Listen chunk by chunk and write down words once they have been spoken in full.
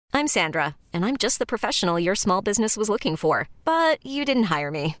I'm Sandra, and I'm just the professional your small business was looking for. But you didn't hire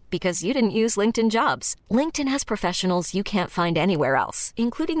me because you didn't use LinkedIn Jobs. LinkedIn has professionals you can't find anywhere else,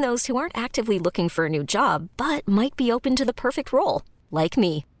 including those who aren't actively looking for a new job, but might be open to the perfect role, like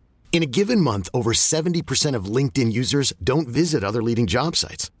me. In a given month, over 70% of LinkedIn users don't visit other leading job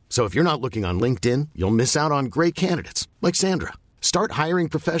sites. So if you're not looking on LinkedIn, you'll miss out on great candidates like Sandra. Start hiring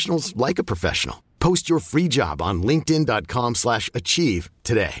professionals like a professional. Post your free job on linkedin.com/achieve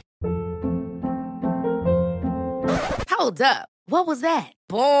today. Hold up. What was that?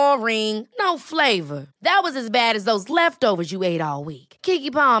 Boring. No flavor. That was as bad as those leftovers you ate all week.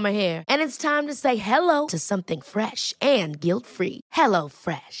 Keke Palmer here. And it's time to say hello to something fresh and guilt-free. Hello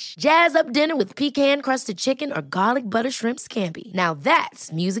Fresh. Jazz up dinner with pecan-crusted chicken or garlic butter shrimp scampi. Now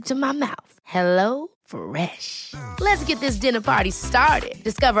that's music to my mouth. Hello Fresh. Let's get this dinner party started.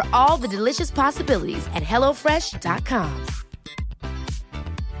 Discover all the delicious possibilities at hellofresh.com.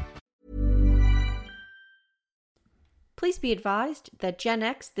 Please be advised that Gen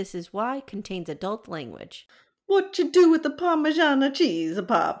X This Is Why contains adult language. What you do with the Parmigiana cheese,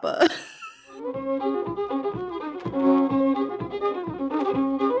 Papa?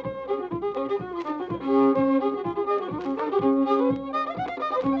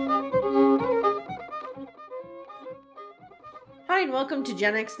 Hi, and welcome to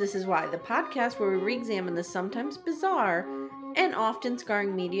Gen X This Is Why, the podcast where we re-examine the sometimes bizarre and often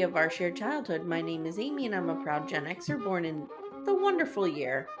scarring media of our shared childhood. My name is Amy, and I'm a proud Gen Xer born in the wonderful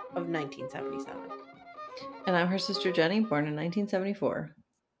year of 1977. And I'm her sister Jenny, born in 1974.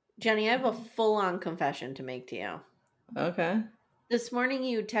 Jenny, I have a full-on confession to make to you. Okay. This morning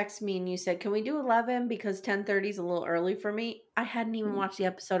you texted me and you said, can we do 11 because 10:30 is a little early for me? I hadn't even watched the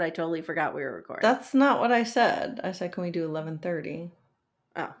episode. I totally forgot we were recording. That's not what I said. I said, can we do 11:30?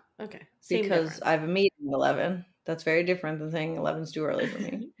 Oh, okay. Same because difference. I have a meeting at 11. That's very different than saying 11's too early for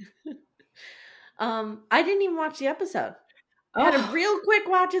me. I didn't even watch the episode. I had a real quick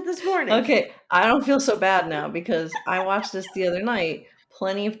watch it this morning. Okay, I don't feel so bad now because I watched this the other night,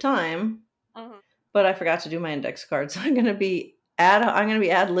 plenty of time, but I forgot to do my index card, so I'm gonna be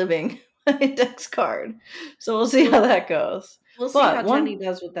ad-libbing my index card. So we'll see how that goes. We'll see how Jenny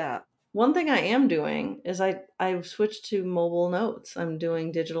does with that. One thing I am doing is I've switched to mobile notes. I'm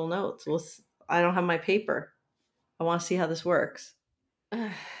doing digital notes. I don't have my paper. I want to see how this works.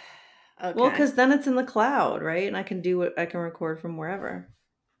 Okay. Well, because then it's in the cloud, right? And I can record from wherever.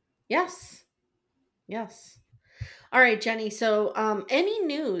 Yes. All right, Jenny. So, any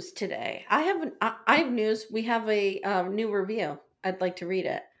news today? I have news. We have a new review. I'd like to read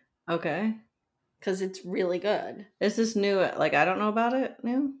it. Okay. Because it's really good. Is this new? Like, I don't know about it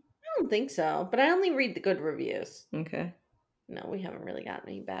new? I don't think so, but I only read the good reviews. Okay. No, we haven't really gotten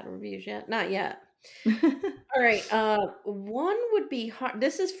any bad reviews yet. Not yet. All right. One would be hard.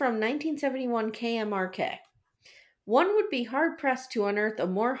 This is from 1971 KMRK. One would be hard pressed to unearth a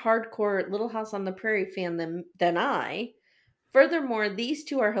more hardcore Little House on the Prairie fan than I. Furthermore, these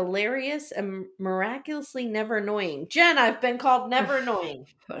two are hilarious and miraculously never annoying. Jen, I've been called never annoying.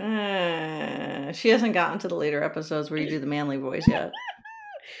 She hasn't gotten to the later episodes where you do the manly voice yet.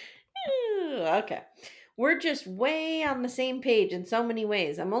 Okay. We're just way on the same page in so many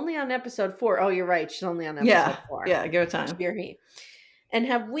ways. I'm only on episode 4. Oh, you're right. She's only on episode 4. Yeah, give it time. You're he. And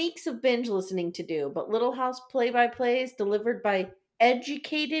have weeks of binge listening to do. But Little House play-by-plays delivered by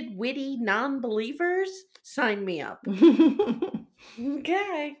educated, witty non-believers? Sign me up.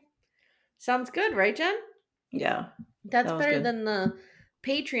 Okay. Sounds good, right, Jen? Yeah. That's better than the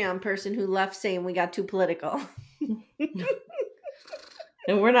Patreon person who left saying we got too political.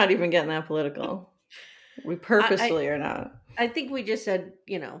 And we're not even getting that political. We purposefully are not. I think we just said,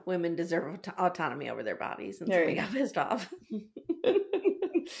 women deserve autonomy over their bodies. And so we got pissed off.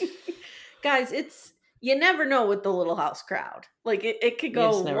 Guys, you never know with the Little House crowd. Like, it could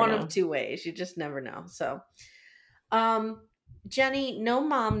go one of two ways. You just never know. So, Jenny, no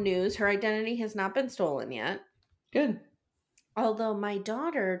mom news. Her identity has not been stolen yet. Good. Although my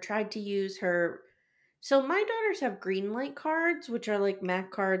daughter tried to use her... So my daughters have green light cards, which are like Mac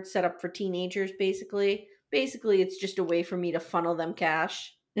cards set up for teenagers, basically. Basically, it's just a way for me to funnel them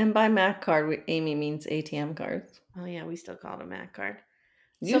cash. And by Mac card, Amy means ATM cards. Oh, yeah, we still call it a Mac card.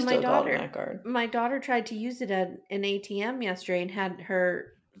 You so still call it a Mac card. My daughter tried to use it at an ATM yesterday and had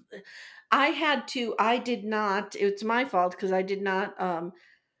her... I did not... It's my fault because I did not...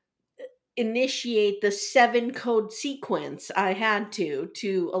 initiate the 7-code sequence I had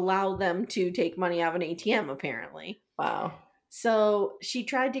to allow them to take money out of an ATM, apparently. Wow. So she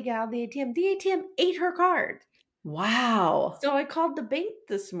tried to get out of the ATM. The ATM ate her card. Wow. So I called the bank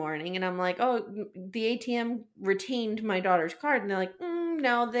this morning and I'm like, oh, the ATM retained my daughter's card. And they're like,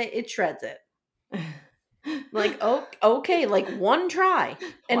 know that it shreds it. Like, oh, okay, like one try,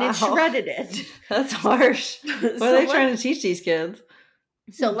 and it shredded it. That's harsh. What are they trying to teach these kids?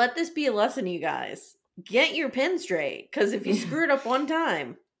 So let this be a lesson, you guys. Get your pin straight, because if you screw it up one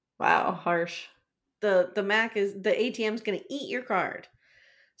time, wow, harsh. The ATM's gonna eat your card.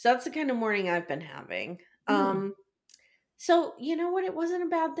 So that's the kind of morning I've been having. So you know what? It wasn't a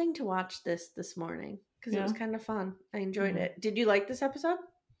bad thing to watch this morning because it was kind of fun. I enjoyed it. Did you like this episode?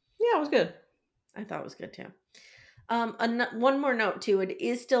 Yeah, it was good. I thought it was good too. One more note too. It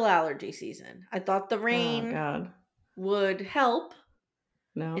is still allergy season. I thought the rain would help.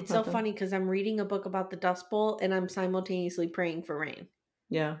 No, it's so funny because I'm reading a book about the Dust Bowl and I'm simultaneously praying for rain.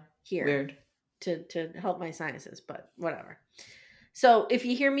 Yeah, here weird to help my sinuses, but whatever. So if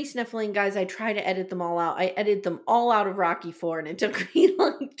you hear me sniffling, guys, I try to edit them all out. I edited them all out of Rocky IV, and it took me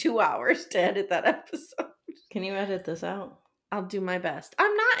like 2 hours to edit that episode. Can you edit this out? I'll do my best.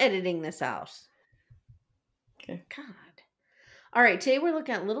 I'm not editing this out. Okay. God. All right, today we're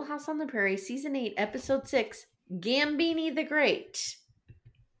looking at Little House on the Prairie, Season 8, Episode 6, Gambini the Great.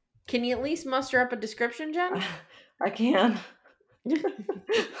 Can you at least muster up a description, Jen? I can.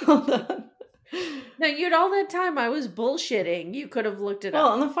 Hold on. No, you had all that time. I was bullshitting. You could have looked it up.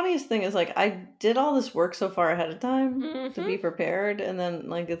 Well, and the funniest thing is, like, I did all this work so far ahead of time to be prepared, and then,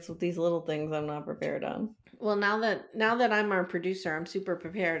 like, it's these little things I'm not prepared on. Well, now that I'm our producer, I'm super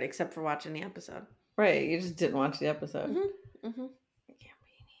prepared, except for watching the episode. Right, you just didn't watch the episode. Mm-hmm.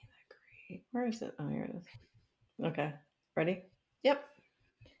 Where is it? Oh, here it is. Okay, ready? Yep.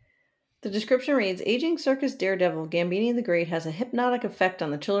 The description reads, aging circus daredevil Gambini the Great has a hypnotic effect on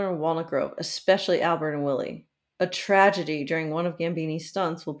the children of Walnut Grove, especially Albert and Willie. A tragedy during one of Gambini's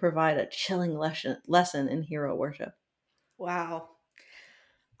stunts will provide a chilling lesson in hero worship. Wow.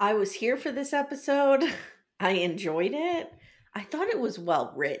 I was here for this episode. I enjoyed it. I thought it was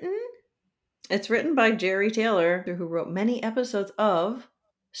well written. It's written by Jerry Taylor, who wrote many episodes of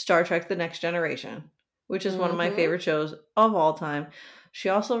Star Trek The Next Generation, which is one of my favorite shows of all time. She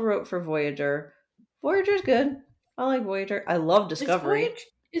also wrote for Voyager. Voyager's good. I like Voyager. I love Discovery.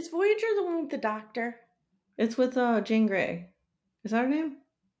 Is Voyager the one with the doctor? It's with Jane Grey. Is that her name?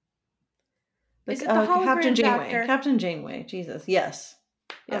 Is it the hologram Captain Janeway? doctor? Captain Janeway. Jesus. Yes.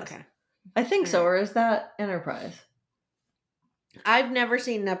 Okay. I think so. Or is that Enterprise? I've never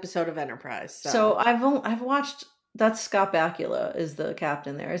seen an episode of Enterprise. So I've watched. That's Scott Bakula is the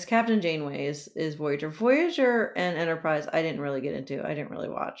captain there. It's Captain Janeway is Voyager. Voyager and Enterprise I didn't really get into. I didn't really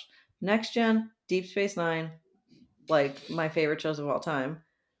watch. Next Gen, Deep Space Nine, like my favorite shows of all time.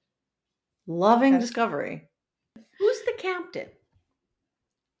 Loving Discovery. Who's the captain?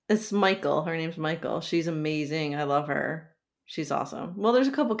 It's Michael. Her name's Michael. She's amazing. I love her. She's awesome. Well, there's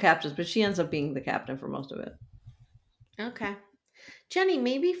a couple captains, but she ends up being the captain for most of it. Okay. Jenny,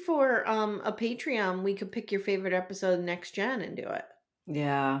 maybe for a Patreon, we could pick your favorite episode of Next Gen and do it.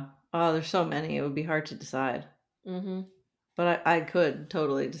 Yeah. Oh, there's so many. It would be hard to decide. Mm-hmm. But I could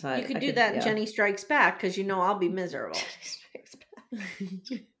totally decide. You could do that in Jenny Strikes Back, because you know I'll be miserable. Jenny Strikes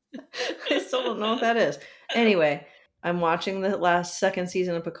Back. I still don't know what that is. Anyway, I'm watching the second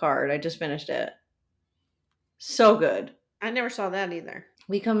season of Picard. I just finished it. So good. I never saw that either.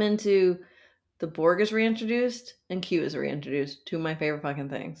 We come into... The Borg is reintroduced and Q is reintroduced. Two of my favorite fucking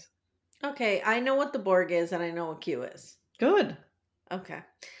things. Okay, I know what the Borg is and I know what Q is. Good. Okay.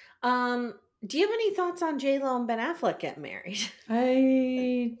 Do you have any thoughts on J-Lo and Ben Affleck getting married?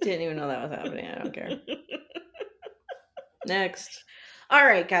 I didn't even know that was happening. I don't care. Next. All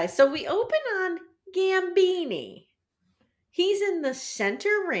right, guys. So we open on Gambini. He's in the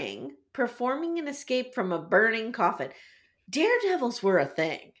center ring performing an escape from a burning coffin. Daredevils were a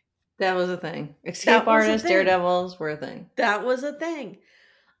thing. That was a thing. Escape artists, daredevils were a thing. That was a thing.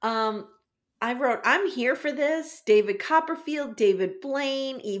 I wrote, I'm here for this. David Copperfield, David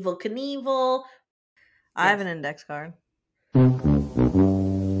Blaine, Evel Knievel. I have an index card.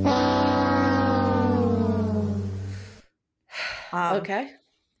 Okay.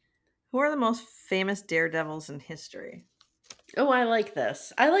 Who are the most famous daredevils in history? Oh, I like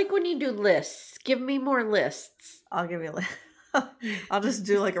this. I like when you do lists. Give me more lists. I'll give you a list. I'll just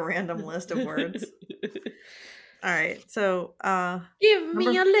do like a random list of words. All right. So give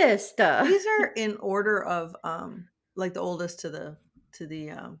me a list. These are in order of like the oldest to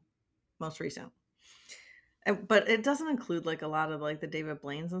the most recent. But it doesn't include like a lot of like the David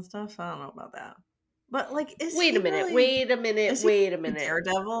Blaines and stuff. So I don't know about that. But like wait a minute.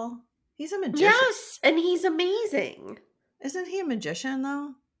 Daredevil? He's a magician. Yes, and he's amazing. Isn't he a magician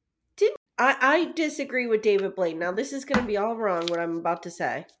though? I disagree with David Blaine. Now, this is going to be all wrong, what I'm about to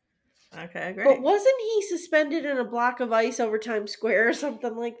say. Okay, great. But wasn't he suspended in a block of ice over Times Square or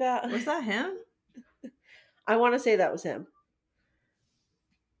something like that? Was that him? I want to say that was him.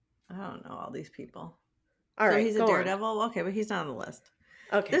 I don't know all these people. All right, he's a go daredevil? on. Okay, but he's not on the list.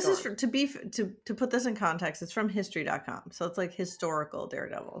 Okay, This is to put this in context, it's from history.com. So it's like historical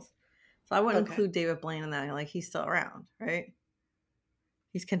daredevils. So I wouldn't include David Blaine in that. Like, he's still around, right?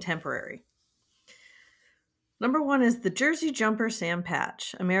 He's contemporary. Number 1 is the Jersey Jumper Sam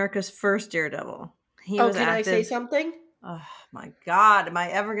Patch, America's first daredevil. Can I say something? Oh my God. Am I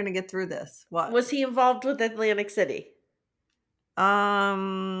ever going to get through this? What? Was he involved with Atlantic City? I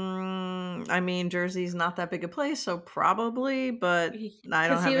mean, Jersey's not that big a place, so probably, but I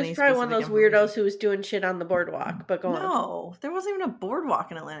don't have any. Because he was probably one of those weirdos who was doing shit on the boardwalk. But go on. No, there wasn't even a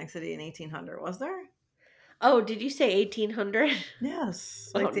boardwalk in Atlantic City in 1800, was there? Oh, did you say 1800? Yes,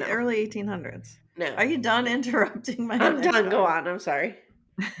 like the early 1800s. No. Are you done interrupting my? I'm done. Go on. I'm sorry.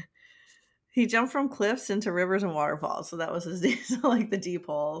 He jumped from cliffs into rivers and waterfalls, so that was his deal. So like the deep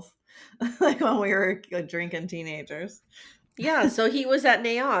holes, like when we were drinking teenagers. Yeah, so he was at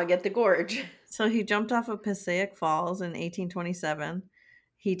Naog at the gorge. So he jumped off of Passaic Falls in 1827.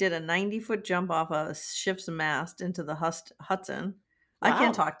 He did a 90-foot jump off a ship's mast into the Hudson. Wow. I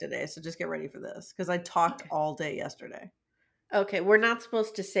can't talk today, so just get ready for this, because I talked all day yesterday. Okay, we're not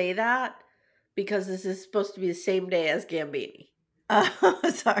supposed to say that, because this is supposed to be the same day as Gambini.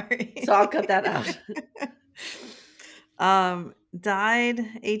 Sorry. So I'll cut that out. Died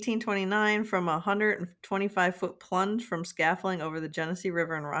 1829 from a 125-foot plunge from scaffolding over the Genesee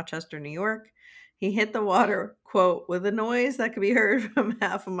River in Rochester, New York. He hit the water, quote, with a noise that could be heard from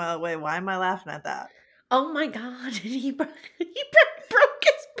half a mile away. Why am I laughing at that? Oh my God. He broke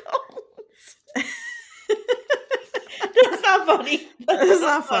his bones. That's not funny. That's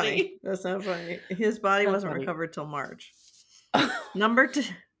not funny. That's not funny. His body wasn't recovered till March. Number 2.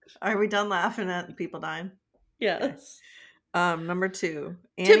 Are we done laughing at people dying? Yes. Okay. Number 2.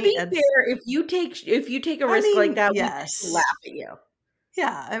 To be fair, if you take a risk like that, yes, we laugh at you.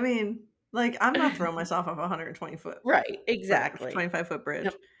 Yeah, I mean, like, I'm not throwing myself off a 120-foot. Right, exactly. 25-foot bridge.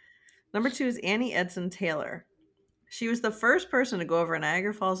 Yep. Number 2 is Annie Edson Taylor. She was the first person to go over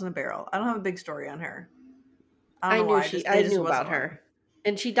Niagara Falls in a barrel. I don't have a big story on her. I knew about her.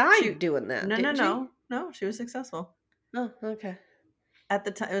 And she died doing that. No, she was successful. Oh, okay. At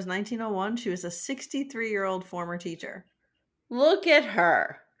the time, it was 1901. She was a 63-year-old former teacher. Look at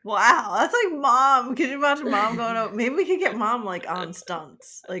her. Wow, that's like Mom. Could you imagine Mom going out? Maybe we could get Mom like on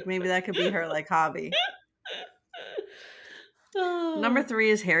stunts. Like maybe that could be her like hobby. Number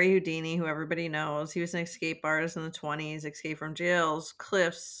 3 is Harry Houdini, who everybody knows. He was an escape artist in the 1920s, escaped from jails,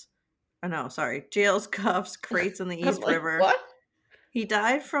 jails, cuffs, crates in the East River. What? He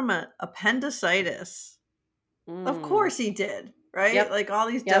died from an appendicitis. Of course he did, right? Yep. Like all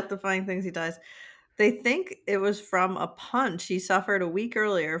these death-defying things he dies. They think it was from a punch he suffered a week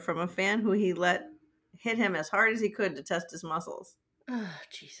earlier from a fan who he let hit him as hard as he could to test his muscles. Oh,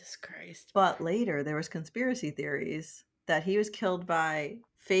 Jesus Christ. But later there was conspiracy theories that he was killed by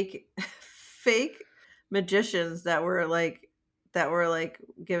fake magicians that were like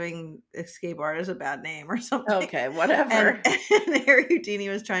giving escape artists a bad name or something. Okay, whatever. And Harry Houdini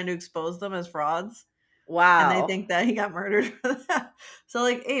was trying to expose them as frauds. Wow. And they think that he got murdered for that. So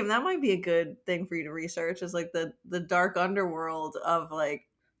like, Aim, that might be a good thing for you to research, is like the dark underworld of like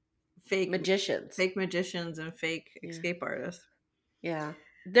fake magicians and fake escape artists. Yeah.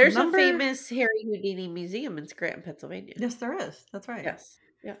 There's a famous Harry Houdini museum in Scranton, Pennsylvania. Yes, there is. That's right.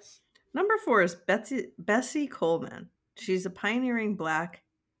 Yes. Number 4 is Bessie Coleman. She's a pioneering Black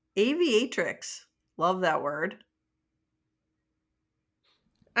aviatrix. Love that word.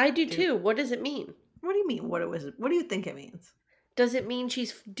 I do too. What does it mean? What do you mean? What do you think it means? Does it mean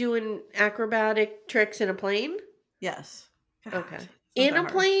she's doing acrobatic tricks in a plane? Yes. God, okay. In a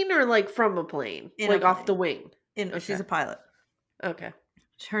plane or like from a plane? Off the wing? Okay. She's a pilot. Okay.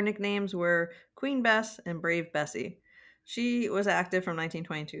 Her nicknames were Queen Bess and Brave Bessie. She was active from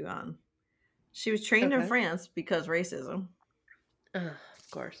 1922 on. She was trained in France because racism. Of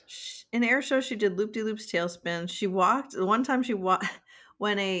course. In air shows, she did loop-de-loops, tailspins.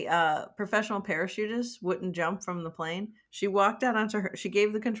 When a professional parachutist wouldn't jump from the plane, she walked out onto her. She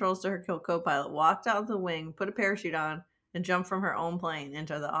gave the controls to her co-pilot, walked out the wing, put a parachute on, and jumped from her own plane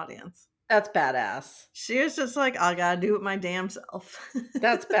into the audience. That's badass. She was just like, I gotta do it my damn self.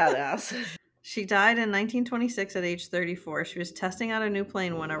 That's badass. She died in 1926 at age 34. She was testing out a new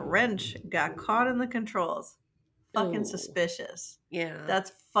plane when a wrench got caught in the controls. Fucking suspicious. Yeah.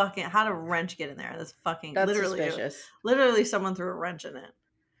 That's fucking... How did a wrench get in there? That's suspicious. Literally someone threw a wrench in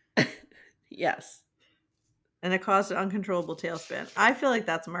it. Yes. and it caused an uncontrollable tailspin. I feel like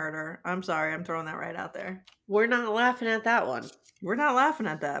that's murder. I'm sorry. I'm throwing that right out there. We're not laughing at that one. We're not laughing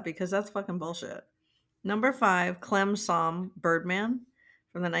at that because that's fucking bullshit. Number 5, Clem Som Birdman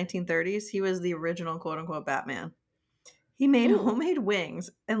from the 1930s. He was the original quote-unquote Batman. He made homemade wings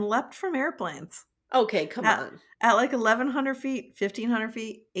and leapt from airplanes. Okay, come on. At like 1,100 feet, 1,500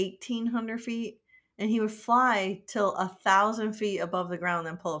 feet, 1,800 feet. And he would fly till 1,000 feet above the ground,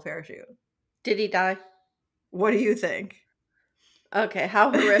 then pull a parachute. Did he die? What do you think? Okay, how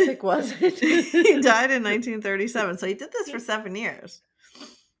horrific was it? He died in 1937, so he did this for 7 years.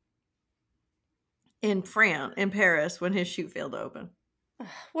 In France, in Paris, when his chute failed to open.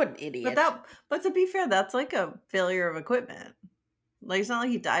 What an idiot. But to be fair, that's like a failure of equipment. Like, it's not like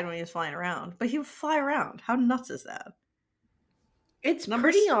he died when he was flying around, but he would fly around. How nuts is that? It's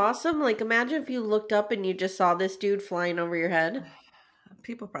pretty awesome. Like, imagine if you looked up and you just saw this dude flying over your head.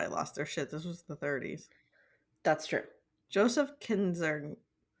 People probably lost their shit. This was the 30s. That's true. Joseph Kitzinger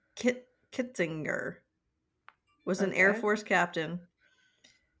was an Air Force captain.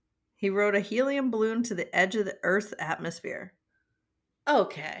 He rode a helium balloon to the edge of the Earth's atmosphere.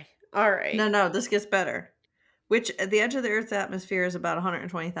 Okay. All right. No, this gets better. Which, at the edge of the Earth's atmosphere is about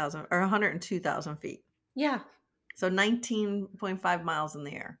 120,000 or 102,000 feet. Yeah. So 19.5 miles in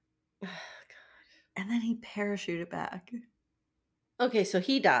the air. Oh, God. And then he parachuted back. Okay, so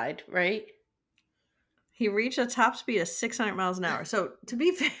he died, right? He reached a top speed of 600 miles an hour. So to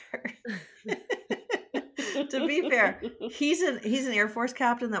be fair, he's an Air Force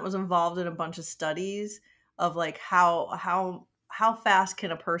captain that was involved in a bunch of studies of like how fast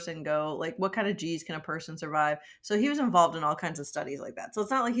can a person go, like what kind of G's can a person survive. So he was involved in all kinds of studies like that. So it's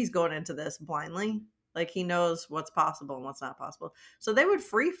not like he's going into this blindly. Like, he knows what's possible and what's not possible. So they would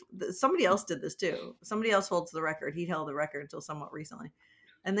somebody else did this too. Somebody else holds the record. He held the record until somewhat recently.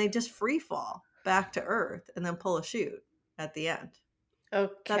 And they just free fall back to Earth and then pull a chute at the end.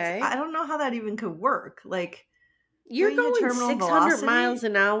 Okay. I don't know how that even could work. Like, you're going 600 miles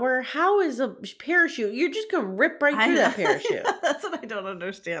an hour. How is a parachute? You're just going to rip right through that parachute. That's what I don't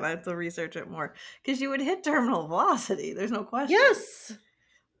understand. I have to research it more. Because you would hit terminal velocity. There's no question. Yes.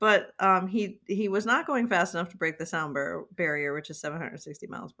 But he was not going fast enough to break the sound barrier, which is 760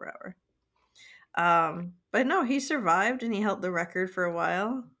 miles per hour. But no, he survived and he held the record for a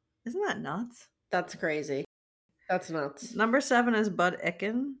while. Isn't that nuts? That's crazy. That's nuts. Number 7 is Bud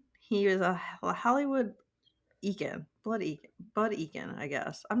Ekin. He was a Hollywood Bud Ekin, I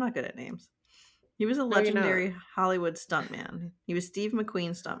guess. I'm not good at names. He was a legendary Hollywood stuntman. He was Steve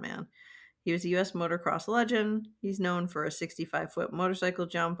McQueen's stuntman. He was a U.S. motocross legend. He's known for a 65-foot motorcycle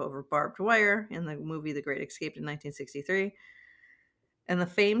jump over barbed wire in the movie The Great Escape in 1963. And the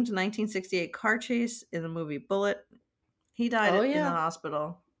famed 1968 car chase in the movie Bullet. He died in the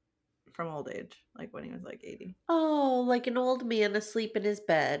hospital from old age, like when he was like 80. Oh, like an old man asleep in his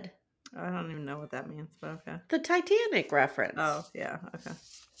bed. I don't even know what that means, but okay. The Titanic reference. Oh, yeah, okay.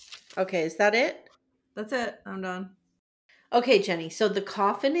 Okay, is that it? That's it. I'm done. Okay, Jenny, so the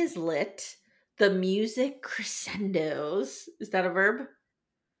coffin is lit. The music crescendos. Is that a verb?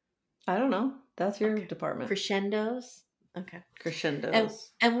 I don't know. That's your department. Crescendos? Okay.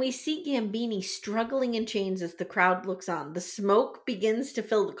 Crescendos. And we see Gambini struggling in chains as the crowd looks on. The smoke begins to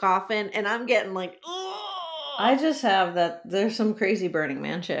fill the coffin, and I'm getting like, oh! I just have that there's some crazy Burning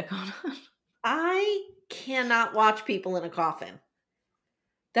Man chick on it. I cannot watch people in a coffin.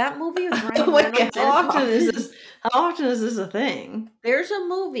 That movie with Ryan Reynolds. How often is this a thing? There's a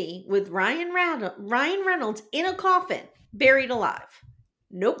movie with Ryan Reynolds in a coffin, buried alive.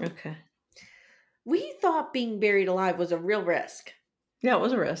 Nope. Okay. We thought being buried alive was a real risk. Yeah, it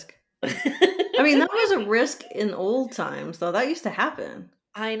was a risk. I mean, that was a risk in old times, though. That used to happen.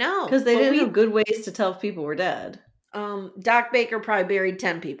 I know. Because they didn't have good ways to tell if people were dead. Doc Baker probably buried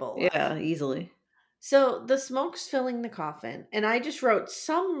 10 people alive. Yeah, easily. So the smoke's filling the coffin, and I just wrote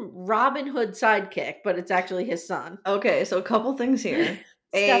some Robin Hood sidekick, but it's actually his son. Okay, so a couple things here.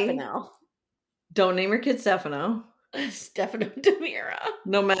 Stefano. Don't name your kid Stefano. Stefano DiMera.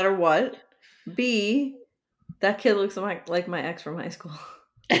 No matter what. B, that kid looks like my ex from high school.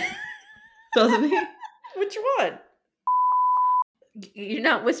 Doesn't he? Which one? You're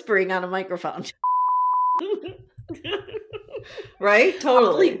not whispering on a microphone. Right?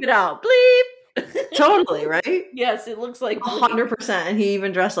 Totally. I'll bleep it out. Bleep. Totally, right? Yes, it looks like 100%. And he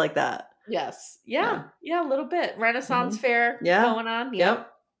even dressed like that. Yes. Yeah, a little bit. Renaissance fair going on. Yep.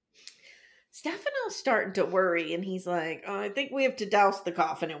 Stefano's starting to worry, and he's like, I think we have to douse the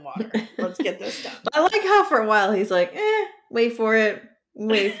coffin in water. Let's get this done. I like how for a while he's like, wait for it.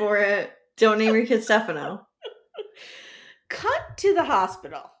 Don't name your kid Stefano. Cut to the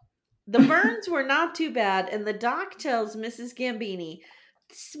hospital. The burns were not too bad, and the doc tells Mrs. Gambini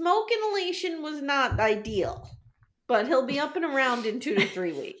smoke inhalation was not ideal, but he'll be up and around in 2 to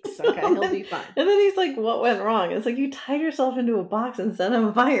 3 weeks. Okay, he'll be fine. And then he's like, what went wrong? It's like, you tied yourself into a box and set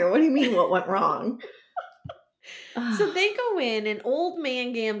on fire. What do you mean, what went wrong? So they go in, and old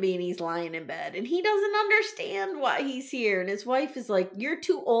man Gambini's lying in bed, and he doesn't understand why he's here. And his wife is like, you're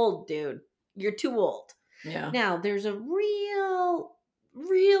too old, dude. You're too old. Yeah. Now, there's a real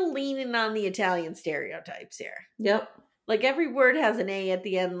leaning on the Italian stereotypes here. Yep. Like, every word has an A at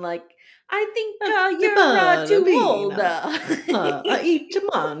the end, like, I think you're too old. Eat your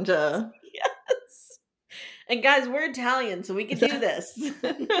manja. Yes. And guys, we're Italian, so we can do this. Is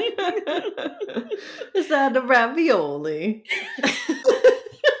that a ravioli?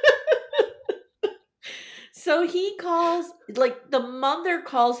 So he calls, like, the mother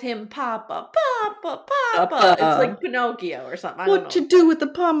calls him Papa. Papa, Papa. It's like Pinocchio or something. What you do with the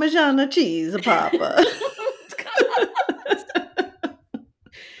Parmigiana cheese, Papa?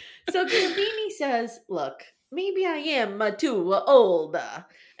 So Gambini says, look, maybe I am too old,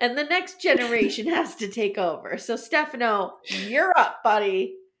 and the next generation has to take over. So Stefano, you're up,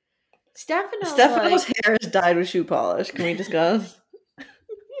 buddy. Stefano's hair is dyed with shoe polish. Can we discuss?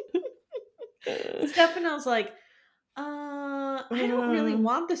 Stefano's like, I don't really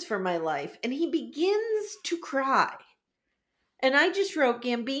want this for my life. And he begins to cry. And I just wrote,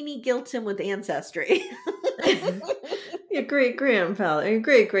 Gambini guilts him with ancestry. Your great-grandfather, your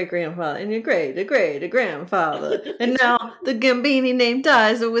great-great-grandfather, and your great-great-grandfather. And now the Gambini name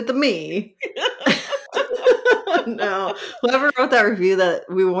dies with the me. No. Whoever wrote that review that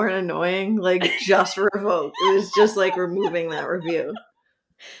we weren't annoying, like, just revoked. It was just like removing that review.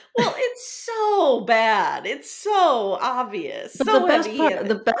 Well, it's so bad. It's so obvious. But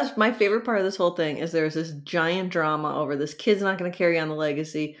So my favorite part of this whole thing is there's this giant drama over this kid's not going to carry on the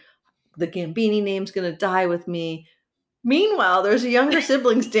legacy. The Gambini name's going to die with me. Meanwhile, there's a younger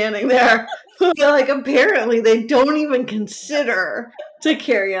sibling standing there who, like, apparently they don't even consider to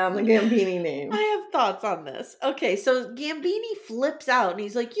carry on the Gambini name. I have thoughts on this. Okay, so Gambini flips out and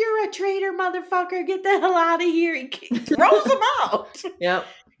he's like, you're a traitor, motherfucker. Get the hell out of here. He throws him out. Yep.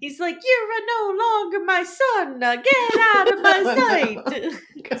 He's like, you're no longer my son. Get out of my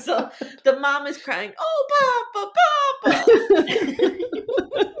sight. So the mom is crying, oh, Papa, Papa.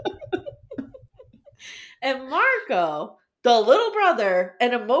 And Marco, the little brother,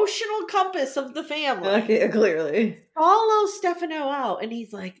 an emotional compass of the family, Okay, clearly follows Stefano out. And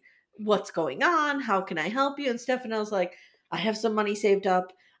he's like, what's going on? How can I help you? And Stefano's like, I have some money saved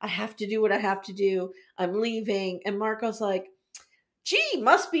up. I have to do what I have to do. I'm leaving. And Marco's like, gee,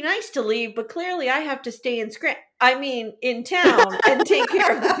 must be nice to leave, but clearly I have to stay in town and take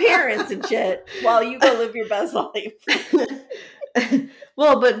care of the parents and shit while you go live your best life.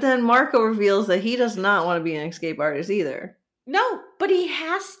 Well, but then Marco reveals that he does not want to be an escape artist either. No, but he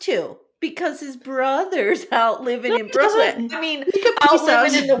has to because his brother's out living in Brooklyn. Out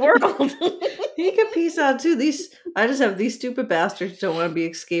living in the world. He could peace out too. I just have these stupid bastards don't want to be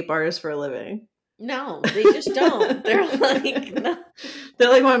escape artists for a living. No, they just don't. They're like, no. They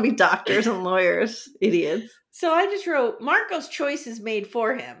like want to be doctors and lawyers. Idiots. So I just wrote, Marco's choice is made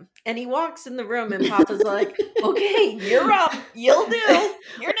for him. And he walks in the room and Papa's like, okay, you're up. You'll do.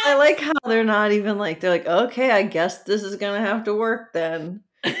 You're next. I like how they're not even like, they're like, okay, I guess this is going to have to work then.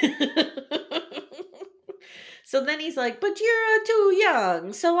 So then he's like, but you're too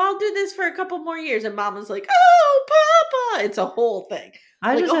young. So I'll do this for a couple more years. And Mama's like, oh, Papa. It's a whole thing.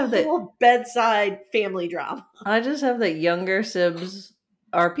 I just have that whole bedside family drama. I just have that younger sibs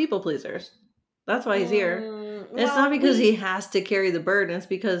are people pleasers. That's why he's here. It's not because he has to carry the burden. It's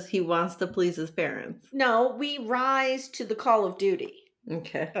because he wants to please his parents. No, we rise to the call of duty.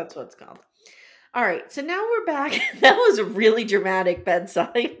 Okay. That's what it's called. All right. So now we're back. That was a really dramatic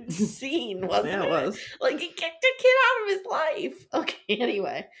bedside scene, wasn't it? Yeah, it was. Like he kicked a kid out of his life. Okay.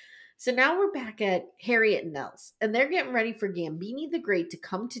 Anyway. So now we're back at Harriet and Nels. And they're getting ready for Gambini the Great to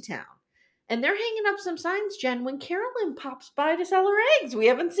come to town. And they're hanging up some signs, Jen, when Carolyn pops by to sell her eggs. We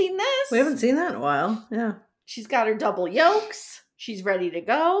haven't seen this. We haven't seen that in a while. Yeah. She's got her double yolks. She's ready to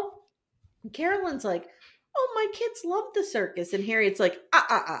go. And Carolyn's like, oh, my kids love the circus. And Harriet's like,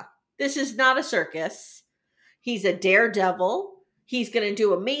 this is not a circus. He's a daredevil. He's going to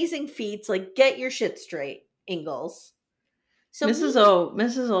do amazing feats. Like, get your shit straight, Ingalls. So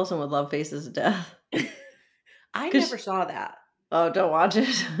Mrs. Olsen would love Faces of Death. I never saw that. Oh, don't watch it.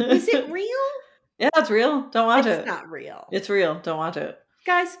 Is it real? Yeah, it's real. Don't watch it. It's not real. It's real. Don't watch it.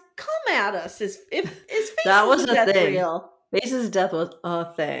 Guys, come at us. Is Faces that was of a Death thing. real? Faces of Death was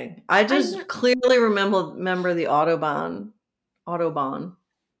a thing. I just clearly remember the Autobahn.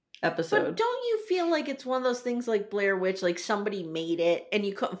 episode. But don't you feel like it's one of those things like Blair Witch, like somebody made it and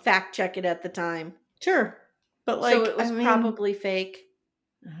you couldn't fact check it at the time? Sure. But like, so it was probably fake.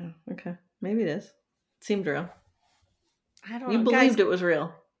 Okay. Maybe it is. It seemed real. I don't know. You believed it was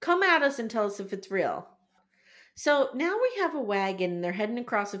real. Come at us and tell us if it's real. So now we have a wagon and they're heading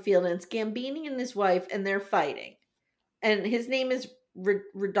across the field and it's Gambini and his wife and they're fighting. And his name is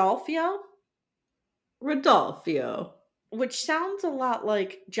Rodolfo? Rodolfo. Which sounds a lot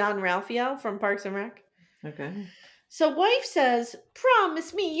like John Ralphio from Parks and Rec. Okay. So wife says,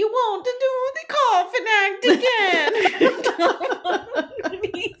 promise me you won't do the coffin act again.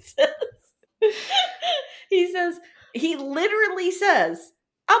 he literally says,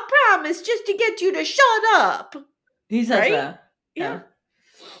 I'll promise just to get you to shut up. He says that. Yeah.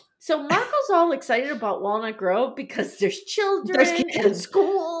 So Marco's all excited about Walnut Grove because there's children and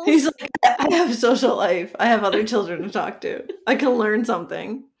schools. He's like, I have a social life. I have other children to talk to. I can learn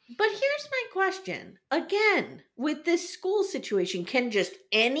something. But here's my question. Again, with this school situation, can just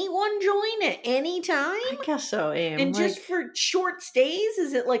anyone join at any time? I guess so, Aim. And just for short stays?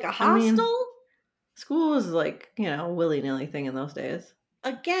 Is it like a hostel? School was like, willy-nilly thing in those days.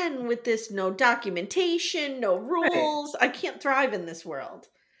 Again, with this no documentation, no rules. Right. I can't thrive in this world.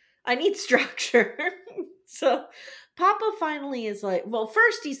 I need structure. So Papa finally is like, well,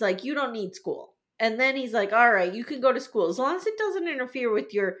 first he's like, you don't need school. And then he's like, all right, you can go to school as long as it doesn't interfere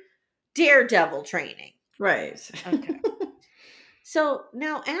with your daredevil training. Right. Okay. So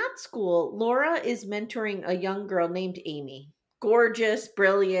now at school, Laura is mentoring a young girl named Amy. Gorgeous,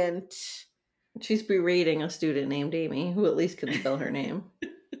 brilliant. She's berating a student named Amy, who at least can spell her name.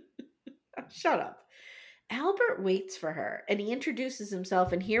 Shut up. Albert waits for her, and he introduces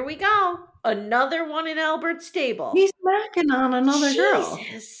himself, and here we go. Another one in Albert's stable. He's smacking on another girl.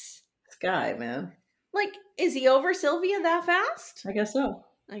 Jesus. This guy, man. Like, is he over Sylvia that fast? I guess so.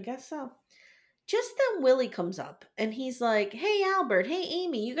 Just then Willie comes up, and he's like, hey, Albert, hey,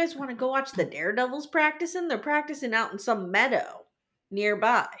 Amy, you guys want to go watch the Daredevils practicing? They're practicing out in some meadow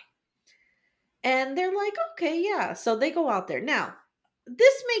nearby. And they're like, okay, yeah. So they go out there. Now,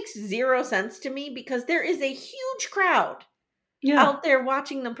 this makes zero sense to me because there is a huge crowd out there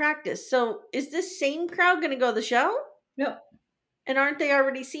watching them practice. So is this same crowd going to go to the show? Yep. And aren't they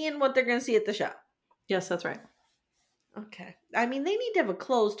already seeing what they're going to see at the show? Yes, that's right. Okay. I mean, they need to have a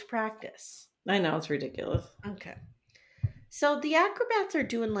closed practice. I know, it's ridiculous. Okay. So the acrobats are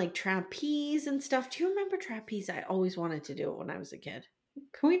doing like trapeze and stuff. Do you remember trapeze? I always wanted to do it when I was a kid.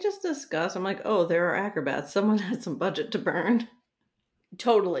 Can we just discuss? I'm like, oh, there are acrobats. Someone had some budget to burn.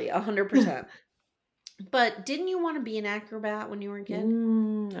 Totally, 100%. But didn't you want to be an acrobat when you were a kid?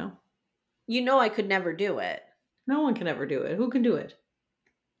 No. I could never do it. No one can ever do it. Who can do it?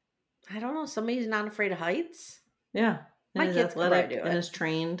 I don't know. Somebody who's not afraid of heights? Yeah. My kids could probably do it. And is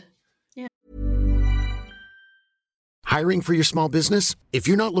trained. Yeah. Hiring for your small business? If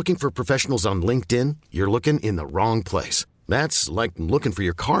you're not looking for professionals on LinkedIn, you're looking in the wrong place. That's like looking for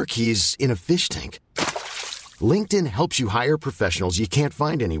your car keys in a fish tank. LinkedIn helps you hire professionals you can't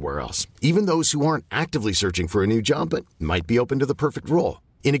find anywhere else, even those who aren't actively searching for a new job but might be open to the perfect role.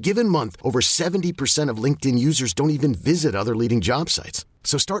 In a given month, over 70% of LinkedIn users don't even visit other leading job sites.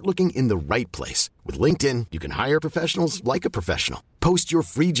 So start looking in the right place. With LinkedIn, you can hire professionals like a professional. Post your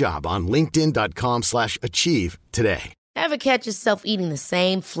free job on linkedin.com/achieve today. Ever catch yourself eating the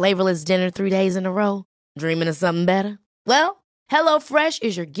same flavorless dinner 3 days in a row? Dreaming of something better? Well, HelloFresh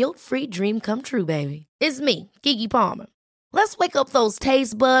is your guilt-free dream come true, baby. It's me, Keke Palmer. Let's wake up those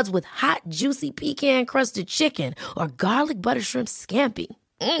taste buds with hot, juicy pecan-crusted chicken or garlic butter shrimp scampi.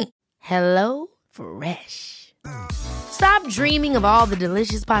 Hello Fresh. Stop dreaming of all the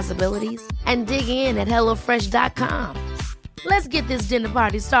delicious possibilities and dig in at HelloFresh.com. Let's get this dinner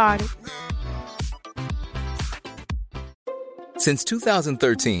party started. Since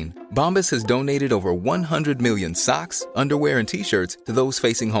 2013, Bombas has donated over 100 million socks, underwear, and T-shirts to those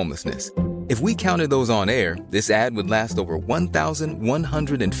facing homelessness. If we counted those on air, this ad would last over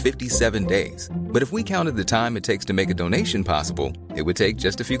 1,157 days. But if we counted the time it takes to make a donation possible, it would take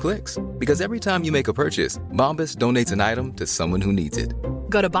just a few clicks. Because every time you make a purchase, Bombas donates an item to someone who needs it.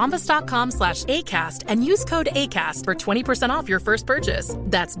 Go to bombas.com/ACAST and use code ACAST for 20% off your first purchase.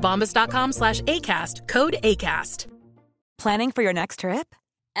 That's bombas.com/ACAST, code ACAST. Planning for your next trip?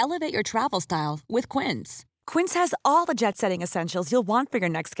 Elevate your travel style with Quince. Quince has all the jet-setting essentials you'll want for your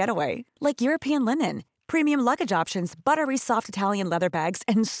next getaway, like European linen, premium luggage options, buttery soft Italian leather bags,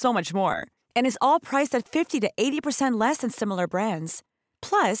 and so much more. And is all priced at 50 to 80% less than similar brands.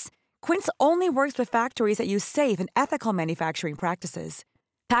 Plus, Quince only works with factories that use safe and ethical manufacturing practices.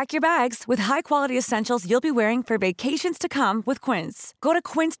 Pack your bags with high-quality essentials you'll be wearing for vacations to come with Quince. Go to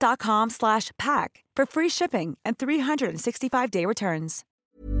quince.com/pack for free shipping and 365-day returns.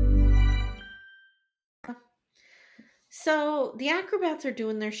 So the acrobats are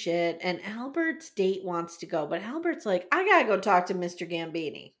doing their shit, and Albert's date wants to go, but Albert's like, I gotta go talk to Mr.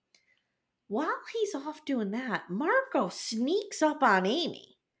 Gambini. While he's off doing that, Marco sneaks up on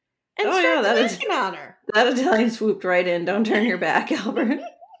Amy and starts picking on her. That Italian swooped right in. Don't turn your back, Albert.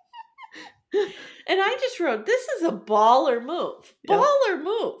 And I just wrote, this is a baller move. Baller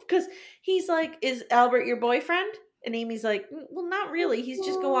move. Because he's like, is Albert your boyfriend? And Amy's like, well, not really. He's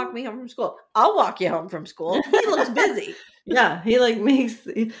just going to walk me home from school. I'll walk you home from school. He looks busy. Yeah. He like makes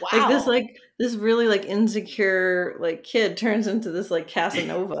this really like insecure like kid turns into this like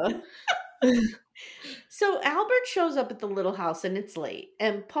Casanova. So Albert shows up at the little house and it's late.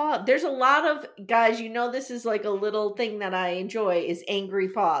 And Pa, there's a lot of guys, this is like a little thing that I enjoy is angry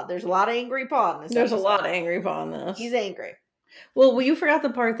Pa. There's a lot of angry Pa in this There's episode. a lot of angry Pa in this. He's angry. Well, you forgot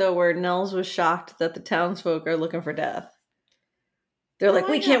the part though where Nels was shocked that the townsfolk are looking for death. They're like,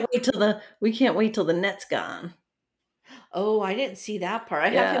 we can't wait till the net's gone. Oh, I didn't see that part. I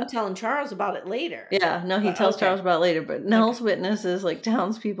have him telling Charles about it later. Yeah, no, he tells Charles about it later, but Nels witnesses like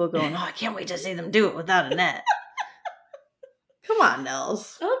townspeople going, oh, I can't wait to see them do it without a net. Come on,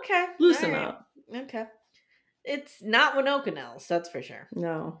 Nels. Okay. Loosen up. Okay. It's not Winoka Nels, that's for sure.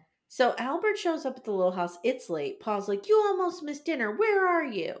 No. So Albert shows up at the little house. It's late. Paul's like, you almost missed dinner. Where are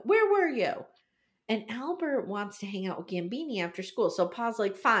you? Where were you? And Albert wants to hang out with Gambini after school. So Paul's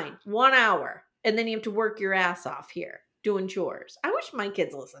like, fine, 1 hour. And then you have to work your ass off here doing chores. I wish my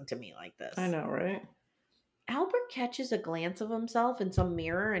kids listened to me like this. I know, right? Albert catches a glance of himself in some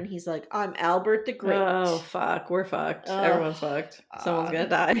mirror and he's like, I'm Albert the Great. Oh, fuck. We're fucked. Everyone's fucked. Someone's gonna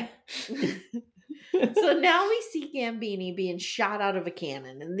die. So now we see Gambini being shot out of a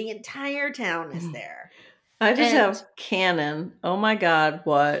cannon and the entire town is there. I just have cannon. Oh my God,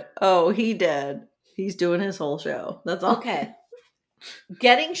 what? Oh, he dead. He's doing his whole show. That's all. Okay.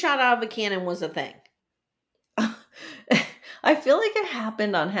 Getting shot out of a cannon was a thing. I feel like it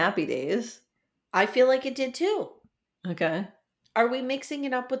happened on Happy Days. I feel like it did too. Okay. Are we mixing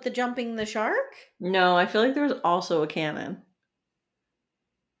it up with the jumping the shark? No, I feel like there was also a cannon.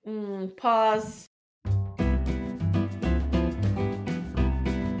 Pause.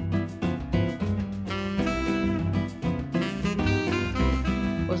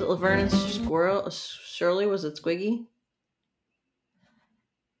 Was it Laverne and Squirrel? Shirley? Was it Squiggy?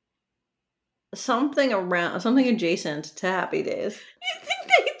 Something adjacent to Happy Days. You think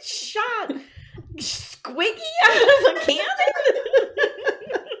they shot Squiggy out of a cannon?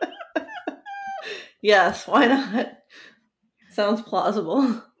 Yes, why not? Sounds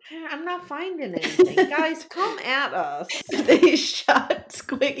plausible. I'm not finding anything. Guys, come at us. They shot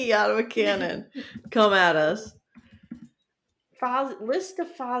Squiggy out of a cannon. Come at us. List of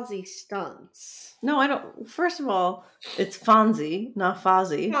Fozzie stunts. No, I don't. First of all, it's Fonzie, not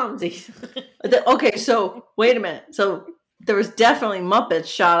Fozzie. Fonzie. Okay, so wait a minute. So there was definitely Muppets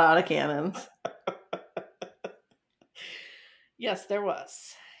shot out of cannons. Yes, there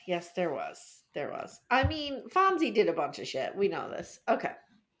was. There was. I mean, Fonzie did a bunch of shit. We know this. Okay.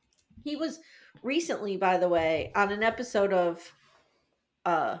 He was recently, by the way, on an episode of,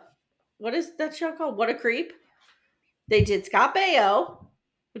 what is that show called? What a Creep. They did Scott Baio,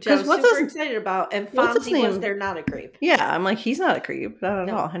 which I was super excited about, and Fonzie was there not a creep. Yeah, I'm like, he's not a creep. Not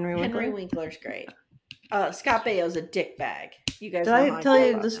at all. Henry Winkler. Henry Winkler's great. Scott Baio's a dick bag. You guys did know I tell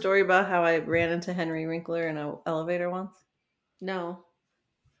you the him. story about how I ran into Henry Winkler in an elevator once? No.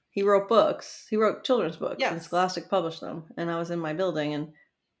 He wrote books. He wrote children's books. Yes. And Scholastic published them. And I was in my building, and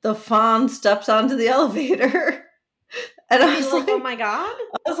the fawn steps onto the elevator. And I was like, oh my God.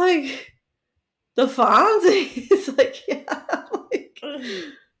 I was like, the Fonzie? He's like, yeah.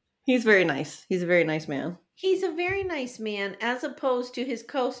 He's very nice. He's a very nice man. He's a very nice man, as opposed to his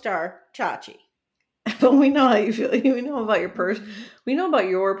co-star, Chachi. But we know how you feel. We know about your We know about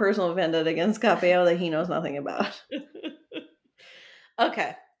your personal vendetta against Scott Baio that he knows nothing about.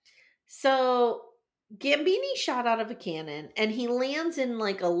 Okay. So Gambini shot out of a cannon and he lands in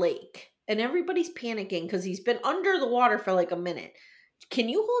like a lake and everybody's panicking because he's been under the water for like a minute. Can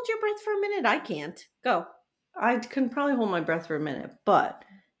you hold your breath for a minute? I can't. Go. I can probably hold my breath for a minute, but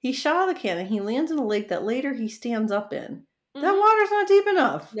he shot out of the cannon. He lands in a lake that later he stands up in. Mm-hmm. That water's not deep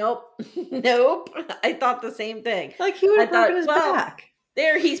enough. Nope. Nope. I thought the same thing. Like he would have broken his back.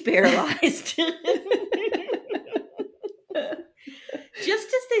 There, he's paralyzed. Just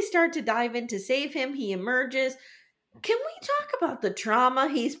as they start to dive in to save him, he emerges. Can we talk about the trauma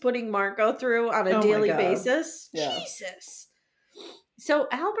he's putting Marco through on a daily basis? Yeah. Jesus. So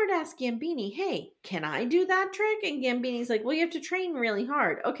Albert asks Gambini, hey, can I do that trick? And Gambini's like, well, you have to train really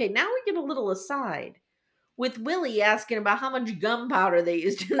hard. Okay, now we get a little aside with Willie asking about how much gunpowder they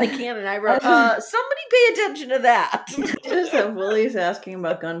used in the cannon. I wrote, somebody pay attention to that. Just that Willie's asking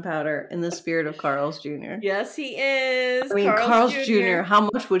about gunpowder in the spirit of Carl's Jr. Yes, he is. I mean, Carl's Jr., how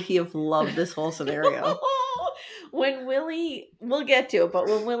much would he have loved this whole scenario? When Willie, we'll get to it, but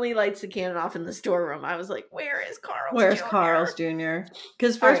when Willie lights the cannon off in the storeroom, I was like, where's Carl's Jr.?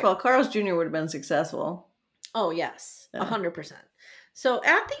 Because first of all, Carl's Jr. would have been successful. Oh, yes. 100%. So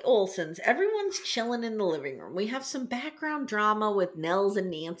at the Olsons, everyone's chilling in the living room. We have some background drama with Nels and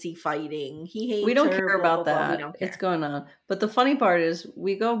Nancy fighting. He hates We don't her, care blah, about blah, blah. that. We don't care. It's going on. But the funny part is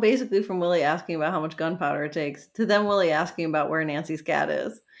we go basically from Willie asking about how much gunpowder it takes to then Willie asking about where Nancy's cat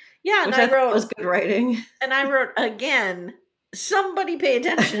is. Yeah, and which I wrote was good writing. And I wrote, again, somebody pay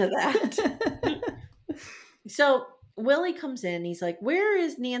attention to that. So Willie comes in. He's like, where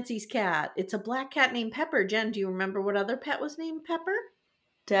is Nancy's cat? It's a black cat named Pepper. Jen, do you remember what other pet was named Pepper?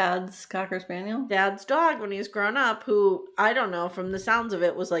 Dad's Cocker Spaniel? Dad's dog when he was growing up, who, I don't know, from the sounds of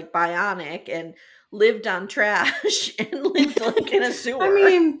it, was like bionic and lived on trash and lived like in a sewer. I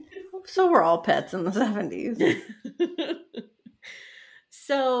mean, so were all pets in the 70s.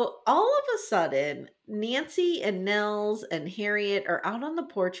 So all of a sudden, Nancy and Nels and Harriet are out on the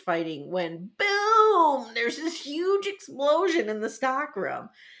porch fighting when, boom, there's this huge explosion in the stockroom.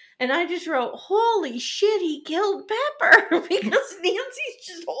 And I just wrote, holy shit, he killed Pepper because Nancy's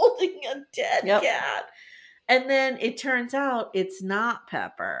just holding a dead cat. And then it turns out it's not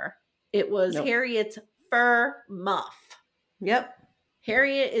Pepper. It was Harriet's fur muff. Yep.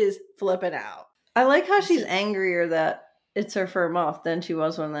 Harriet is flipping out. I like how she's angrier that it's her fur muff than she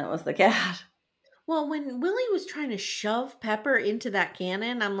was when that was the cat. Well, when Willie was trying to shove Pepper into that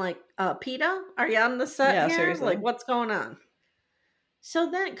cannon, I'm like, PETA, are you on the set here? Seriously. Like, what's going on? So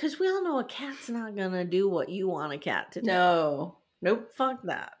then, because we all know a cat's not going to do what you want a cat to do. No. Nope. Fuck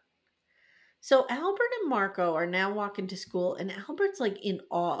that. So Albert and Marco are now walking to school, and Albert's like in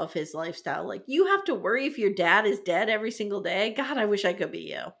awe of his lifestyle. Like, you have to worry if your dad is dead every single day? God, I wish I could be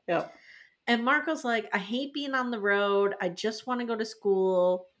you. Yep. And Marco's like, I hate being on the road. I just want to go to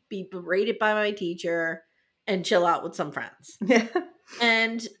school, be berated by my teacher, and chill out with some friends. Yeah.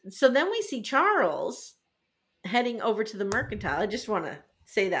 And so then we see Charles heading over to the Mercantile. I just want to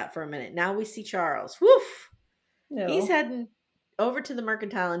say that for a minute. Now we see Charles. Woof. No. He's heading over to the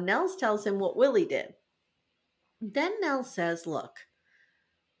Mercantile, and Nels tells him what Willie did. Then Nels says, look,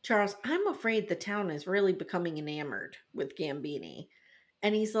 Charles, I'm afraid the town is really becoming enamored with Gambini.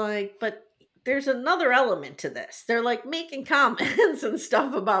 And he's like, but there's another element to this. They're like making comments and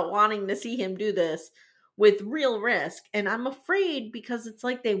stuff about wanting to see him do this with real risk. And I'm afraid because it's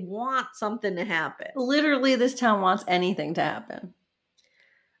like they want something to happen. Literally, this town wants anything to happen.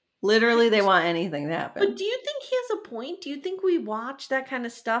 Literally, they want anything to happen. But do you think he has a point? Do you think we watch that kind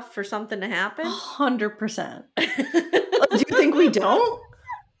of stuff for something to happen? 100%. Do you think we don't?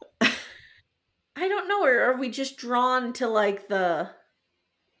 I don't know. Or are we just drawn to like the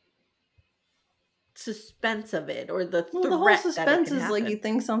suspense of it or the threat? The whole suspense that it is can like happen? you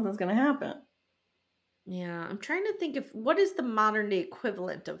think something's going to happen. Yeah, I'm trying to think of what is the modern day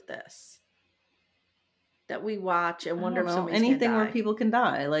equivalent of this that we watch and wonder if somebody's anything gonna where die. people can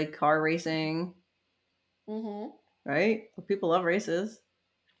die, like car racing, right? But people love races.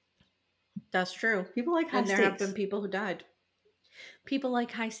 That's true. People like high and there stakes. have been people who died. People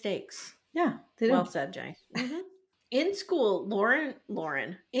like high stakes. Yeah, they do. Well said, Jay. In school, Laura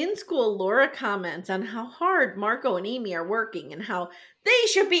comments on how hard Marco and Amy are working and how they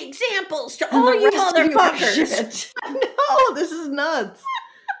should be examples to all you motherfuckers. No, this is nuts.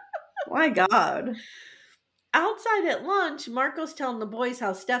 My God. Outside at lunch, Marco's telling the boys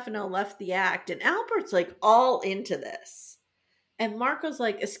how Stefano left the act, and Albert's like all into this. And Marco's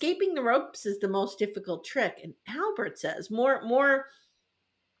like, escaping the ropes is the most difficult trick. And Albert says, more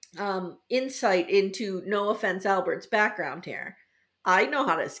insight into, no offense, Albert's background here. I know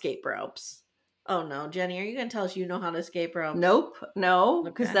how to escape ropes. Oh no, Jenny, are you going to tell us you know how to escape ropes? Nope. No,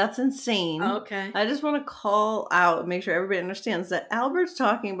 because Okay. that's insane. Okay. I just want to call out, make sure everybody understands that Albert's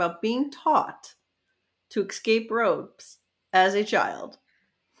talking about being taught to escape ropes as a child.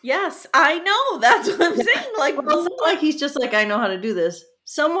 Yes, I know. That's what I'm saying. Like, Well, it's not like he's just like, I know how to do this.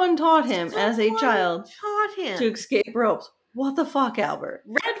 Someone taught him as a child taught him to escape ropes. What the fuck, Albert?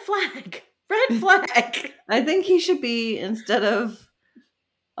 Red flag. Red flag. I think he should be, instead of,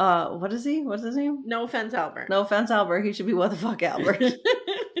 what is he? What's his name? No offense, Albert. No offense, Albert. He should be what the fuck, Albert.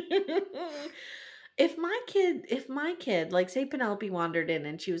 If my kid, like say Penelope wandered in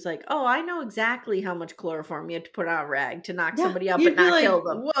and she was like, "Oh, I know exactly how much chloroform you have to put on a rag to knock somebody up you'd and be not like, kill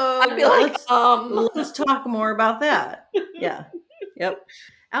them." whoa, I'd be like, let's talk more about that. Yeah. Yep.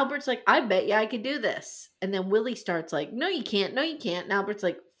 Albert's like, "I bet you I could do this." And then Willie starts like, "No, you can't. No, you can't." And Albert's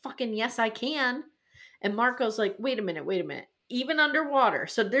like, "Fucking yes, I can." And Marco's like, wait a minute. Even underwater.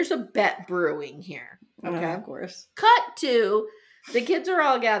 So there's a bet brewing here. Okay. Of course. Cut to the kids are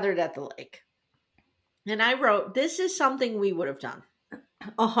all gathered at the lake. And I wrote, this is something we would have done.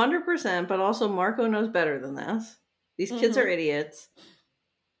 100%, but also Marco knows better than this. These kids are idiots.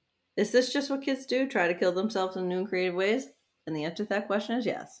 Is this just what kids do? Try to kill themselves in new and creative ways? And the answer to that question is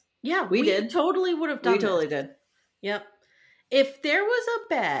yes. Yeah, we did. Totally would have done this. We totally did. Yep. If there was a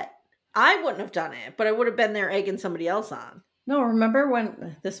bet, I wouldn't have done it, but I would have been there egging somebody else on. No, remember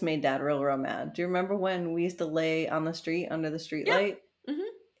when this made Dad real mad? Do you remember when we used to lay on the street under the street light? Mm-hmm.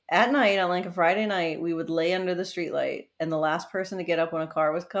 At night, on like a Friday night, we would lay under the street light, and the last person to get up when a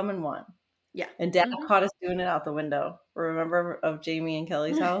car was coming won. Yeah. And Dad caught us doing it out the window. Remember of Jamie and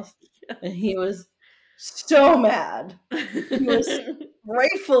Kelly's house? Yes. And he was so mad. He was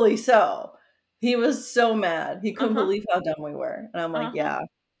rightfully so. He was so mad. He couldn't believe how dumb we were. And I'm like, yeah,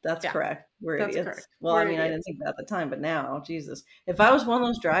 that's correct. We're idiots. Correct. Well, I didn't think that at the time, but now, Jesus. If I was one of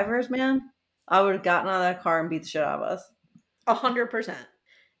those drivers, man, I would have gotten out of that car and beat the shit out of us. 100%.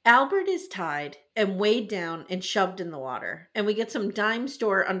 Albert is tied and weighed down and shoved in the water. And we get some dime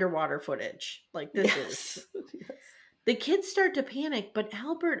store underwater footage. Like this is. Yes. The kids start to panic, but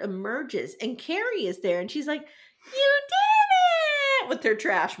Albert emerges and Carrie is there. And she's like, you did it! With her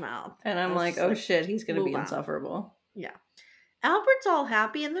trash mouth. And I'm like, oh shit, he's going to be insufferable. Yeah. Albert's all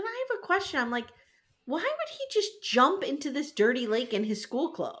happy. And then I have a question. I'm like, why would he just jump into this dirty lake in his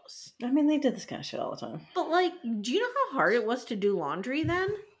school clothes? I mean, they did this kind of shit all the time. But like, do you know how hard it was to do laundry then?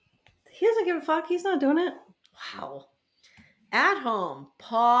 He doesn't give a fuck. He's not doing it. Wow. At home,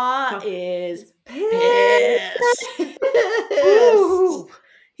 Pa is pissed.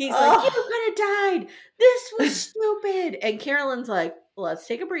 He's like, you could have died. This was stupid. And Carolyn's like, let's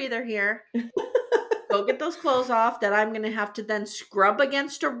take a breather here. Go get those clothes off that I'm going to have to then scrub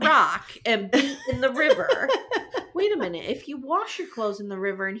against a rock and beat in the river. Wait a minute. If you wash your clothes in the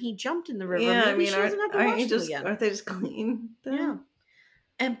river and he jumped in the river, maybe she doesn't have to wash them again. Aren't they just clean? Yeah.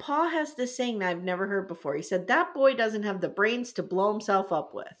 And Pa has this saying that I've never heard before. He said, that boy doesn't have the brains to blow himself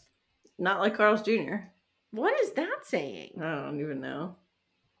up with. Not like Carl's Jr. What is that saying? I don't even know.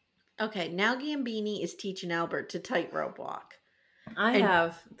 Okay, now Gambini is teaching Albert to tightrope walk. I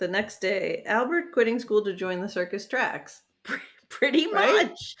have, the next day, Albert quitting school to join the circus tracks. Pretty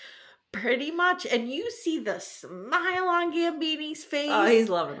much. Pretty much. And you see the smile on Gambini's face. Oh, he's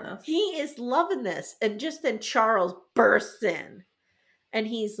loving this. He is loving this. And just then Charles bursts in. And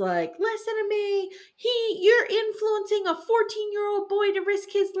he's like, listen to me. You're influencing a 14-year-old boy to risk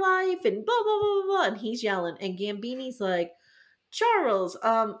his life and blah, blah, blah, blah. And he's yelling. And Gambini's like, Charles,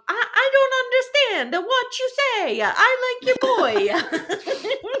 I don't understand what you say. I like your boy.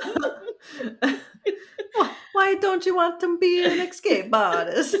 Why don't you want to be an escape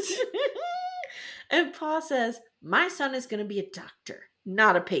artist? And Pa says, my son is going to be a doctor,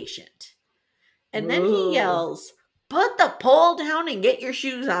 not a patient. And then he yells, put the pole down and get your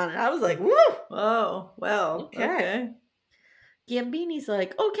shoes on. And I was like, woo. Oh, well, okay. Gambini's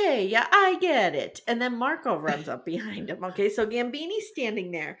like, okay, yeah, I get it. And then Marco runs up behind him. Okay, so Gambini's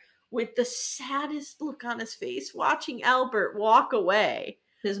standing there with the saddest look on his face, watching Albert walk away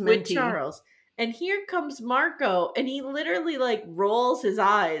with Charles. And here comes Marco, and he literally like rolls his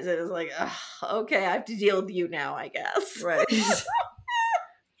eyes and is like, okay, I have to deal with you now, I guess. Right.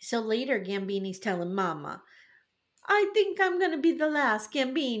 So later, Gambini's telling Mama, I think I'm going to be the last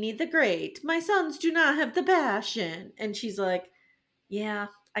Gambini the Great. My sons do not have the passion. And she's like, yeah,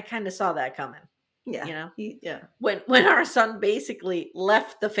 I kind of saw that coming. Yeah. You know? Yeah. When our son basically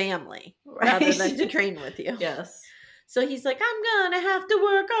left the family rather than to train with you. Yes. So he's like, I'm going to have to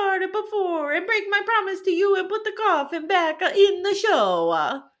work harder before and break my promise to you and put the coffin back in the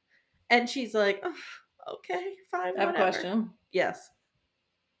show. And she's like, oh, okay, fine, I have a question. Yes.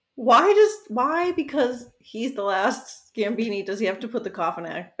 Why? Because he's the last Gambini, does he have to put the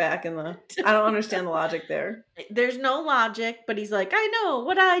coffin back in the... I don't understand the logic there. There's no logic, but he's like, I know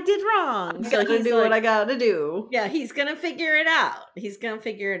what I did wrong. I gotta do what I gotta do. Yeah, he's gonna figure it out.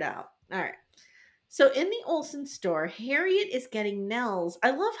 All right. So in the Olsen store, Harriet is getting Nels. I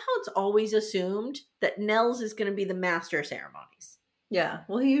love how it's always assumed that Nels is going to be the master of ceremonies. Yeah.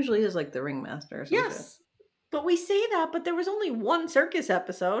 Well, he usually is like the ringmaster or something. Yes. But we say that, but there was only one circus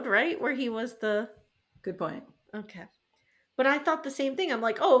episode, right? Where he was the... Good point. Okay. But I thought the same thing. I'm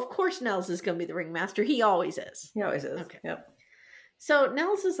like, oh, of course Nels is going to be the ringmaster. He always is. He always is. Okay. Yep. So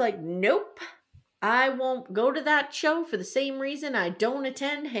Nels is like, nope, I won't go to that show for the same reason I don't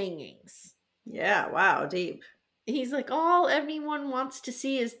attend hangings. Yeah, wow, deep. He's like, all anyone wants to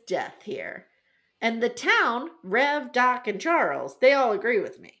see is death here. And the town, Rev, Doc, and Charles, they all agree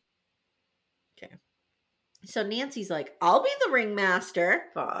with me. Okay. So Nancy's like, I'll be the ringmaster.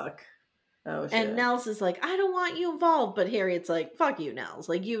 Fuck. Oh, shit. And Nels is like, I don't want you involved. But Harriet's like, fuck you, Nels.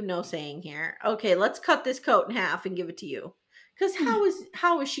 Like, you have no saying here. Okay, let's cut this coat in half and give it to you. Because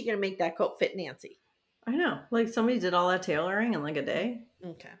how is she going to make that coat fit Nancy? I know. Like, somebody did all that tailoring in like a day.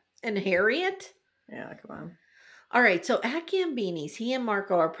 Okay. And Harriet? Yeah, come on. All right, so at Gambini's, he and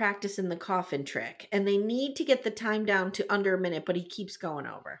Marco are practicing the coffin trick. And they need to get the time down to under a minute, but he keeps going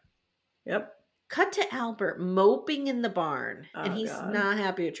over. Yep. Cut to Albert moping in the barn. Oh, and he's God. not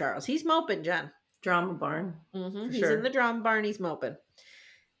happy with Charles. He's moping, Jen. Drama barn. Mm-hmm. He's sure. in the drama barn. He's moping.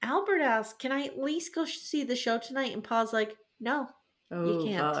 Albert asks, can I at least go see the show tonight? And Paul's like, no, you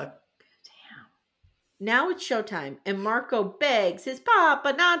can't. Fuck. Now it's showtime. And Marco begs his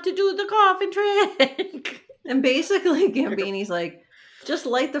papa not to do the coffin trick. And basically Gambini's like, just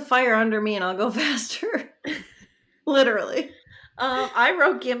light the fire under me and I'll go faster. Literally. I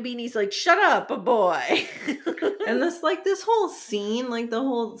wrote Gambini's like, shut up, a boy. And this whole scene, like the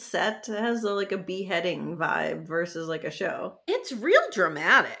whole set has like a beheading vibe versus like a show. It's real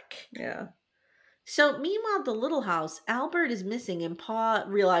dramatic. Yeah. So meanwhile, at the little house, Albert is missing and Pa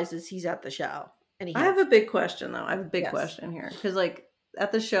realizes he's at the show. And I have a big question though. I have a big Yes. question here. Because like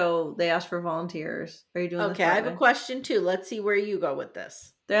at the show, they asked for volunteers. Are you doing this? Okay, I have a question too. Let's see where you go with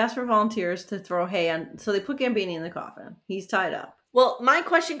this. They asked for volunteers to throw hay on. So they put Gambini in the coffin. He's tied up. Well, my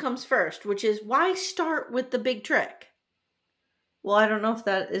question comes first, which is why start with the big trick? Well, I don't know if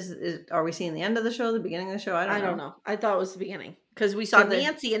that is are we seeing the end of the show, the beginning of the show? I don't know. I thought it was the beginning. Because we saw So they-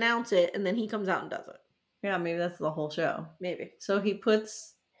 Nancy announce it and then he comes out and does it. Yeah, maybe that's the whole show. Maybe. So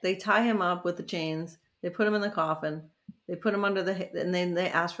they tie him up with the chains. They put him in the coffin. They put him under and then they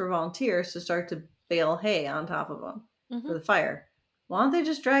ask for volunteers to start to bale hay on top of him for the fire. Why don't they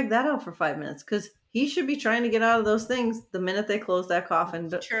just drag that out for 5 minutes? Because he should be trying to get out of those things the minute they close that coffin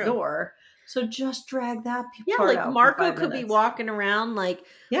door. So just drag that part out. Marco could be walking around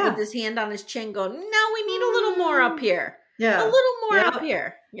with his hand on his chin going, no, we need a little more up here. Yeah. A little more up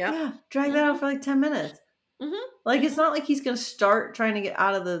here. Yep. Yeah. Drag that out for like 10 minutes. Mm-hmm. Like, it's not like he's going to start trying to get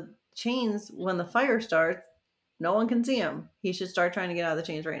out of the chains when the fire starts. No one can see him. He should start trying to get out of the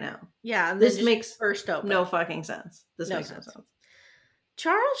chains right now. Yeah. And this makes first open. no fucking sense. This No makes no sense. sense.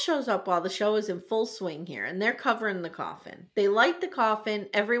 Charles shows up while the show is in full swing here, and they're covering the coffin. They light the coffin.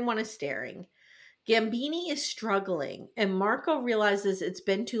 Everyone is staring. Gambini is struggling, and Marco realizes it's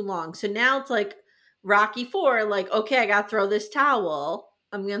been too long. So now it's like Rocky IV, like, okay, I got to throw this towel.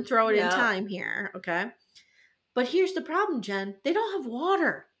 I'm going to throw it in time here, okay? But here's the problem, Jen. They don't have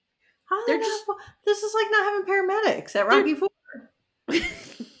water. How They're just this is like not having paramedics at Rocky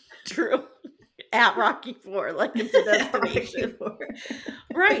IV. True. At Rocky IV, like it's a destination.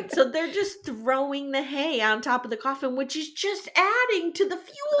 Right. So they're just throwing the hay on top of the coffin, which is just adding to the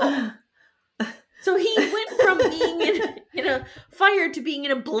fuel. So he went from being in a fire to being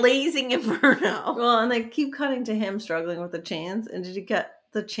in a blazing inferno. Well, and they keep cutting to him struggling with the chains. And did you get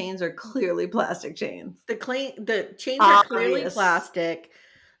the chains are clearly plastic chains? The chains are clearly plastic.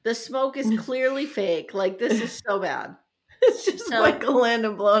 The smoke is clearly fake. Like, this is so bad. It's just Michael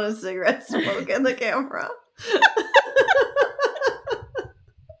Landon blowing a cigarette smoke in the camera.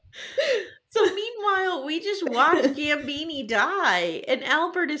 So meanwhile, we just watch Gambini die, and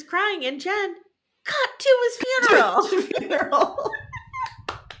Albert is crying, and Jen, cut to his funeral.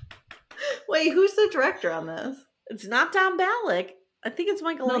 Wait, who's the director on this? It's not Tom Balak. I think it's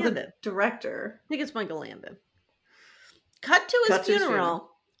Michael Landon. The director. I think it's Michael Landon. Cut to his funeral.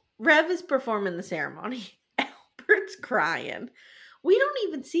 Rev is performing the ceremony. Albert's crying. We don't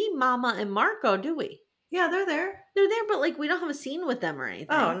even see Mama and Marco, do we? Yeah, they're there. They're there, but like we don't have a scene with them or anything.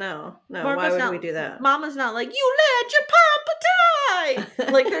 Oh no. Marco's Why would not, we do that? Mama's not like, you let your papa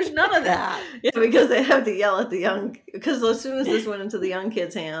die. Like there's none of that. Yeah, because they have to yell at the young. Because as soon as this went into the young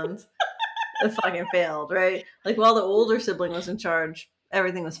kids' hands, it fucking failed, right? Like while the older sibling was in charge,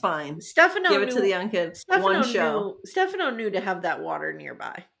 everything was fine. Stefano give it to the young kids. One show. Stefano knew to have that water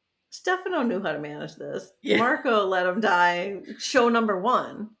nearby. Stefano knew how to manage this. Yeah. Marco let him die. Show number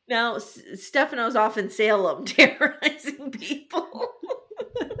 1. Now Stefano's off in Salem terrorizing people.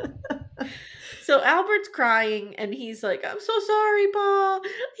 So Albert's crying and he's like, I'm so sorry, Pa.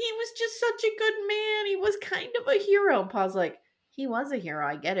 He was just such a good man. He was kind of a hero. And Pa's like, he was a hero.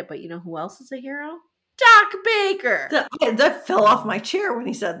 I get it. But you know who else is a hero? Doc Baker. That fell off my chair when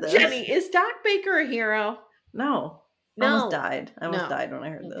he said this. Jenny, is Doc Baker a hero? No. I almost died. I almost died when I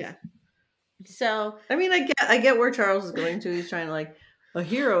heard this. So I mean, I get where Charles is going to. He's trying to like, a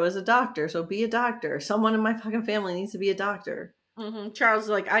hero is a doctor, so be a doctor. Someone in my fucking family needs to be a doctor. Charles is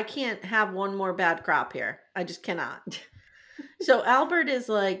like, I can't have one more bad crop here. I just cannot. So Albert is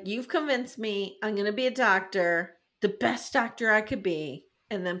like, you've convinced me. I'm going to be a doctor, the best doctor I could be.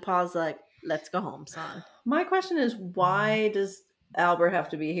 And then Paul's like, let's go home, son. My question is, why does Albert have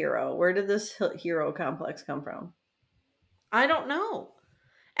to be a hero? Where did this hero complex come from? I don't know.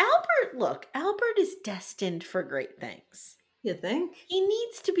 Albert is destined for great things. You think? He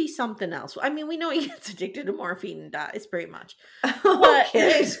needs to be something else. I mean, we know he gets addicted to morphine and dies pretty much.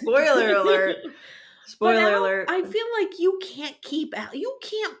 Okay, spoiler alert. Spoiler alert. I feel like you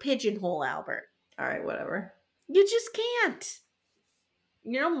can't pigeonhole Albert. All right, whatever. You just can't.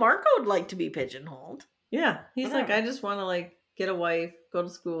 Marco would like to be pigeonholed. Yeah, he's like, I just want to like get a wife, go to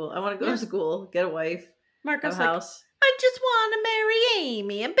school. I want to go to school, get a wife, Marco's have a house. I just want to marry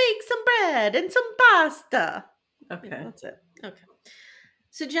Amy and bake some bread and some pasta. Okay. Yeah, that's it. Okay.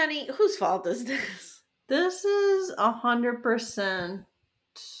 So Jenny, whose fault is this? This is 100%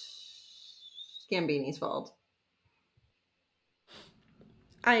 Gambini's fault.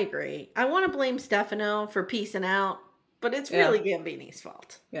 I agree. I want to blame Stefano for piecing out, but it's really Gambini's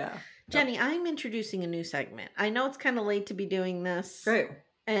fault. Yeah. Jenny, I'm introducing a new segment. I know it's kind of late to be doing this. Great.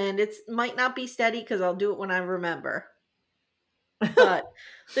 And it might not be steady because I'll do it when I remember. But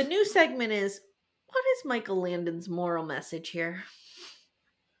the new segment is, what is Michael Landon's moral message here?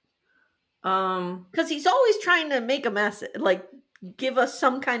 Because he's always trying to make a message, like give us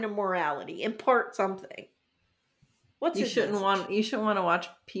some kind of morality, impart something. What's you shouldn't want to watch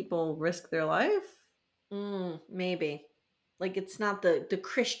people risk their life? Maybe. Like it's not the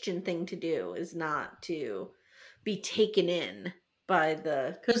Christian thing to do is not to be taken in by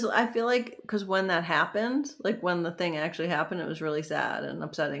the... Because I feel like, when that happened, like when the thing actually happened, it was really sad and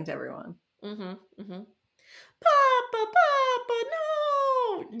upsetting to everyone. Papa,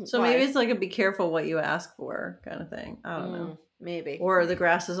 no! So maybe it's like a be careful what you ask for kind of thing. I don't know. Maybe. Or the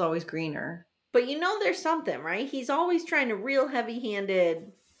grass is always greener. But there's something, right? He's always trying to real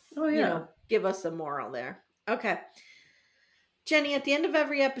heavy-handed, give us a moral there. Okay. Jenny, at the end of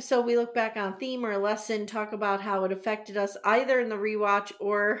every episode, we look back on a theme or a lesson, talk about how it affected us either in the rewatch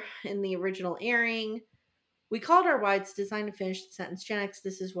or in the original airing. We called our wides designed to finish the sentence. Gen X,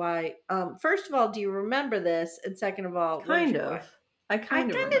 this is why. First of all, do you remember this? And second of all, kind of. I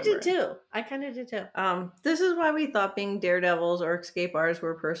kind of did too. I kind of did too. This is why we thought being daredevils or escape artists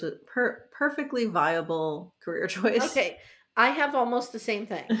were perfectly viable career choice. Okay, I have almost the same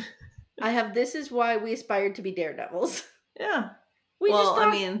thing. I have, this is why we aspired to be daredevils. Yeah. We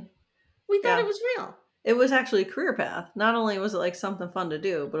thought it was real. It was actually a career path. Not only was it like something fun to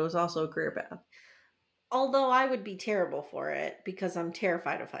do, but it was also a career path. Although I would be terrible for it because I'm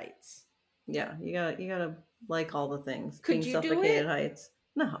terrified of heights. Yeah, you gotta like all the things. Could you do it? Heights.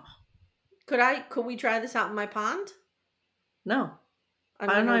 No. Could we try this out in my pond? No.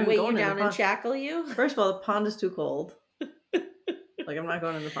 I'm not weigh you down and shackle you. First of all, the pond is too cold. Like I'm not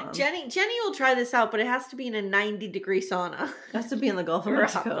going in the pond. Jenny will try this out, but it has to be in a 90-degree sauna. It has to be in the Gulf of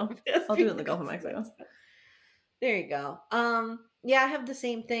Mexico. I'll do it in the Gulf of Mexico. There you go. Yeah, I have the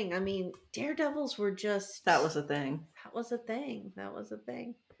same thing. I mean, daredevils were just... That was a thing. That was a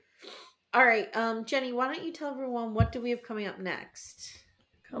thing. All right, Jenny, why don't you tell everyone what do we have coming up next?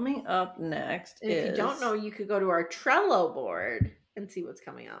 Coming up next If you don't know, you could go to our Trello board and see what's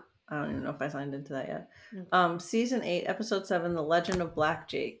coming up. I don't even know if I signed into that yet. Season 8, Episode 7, The Legend of Black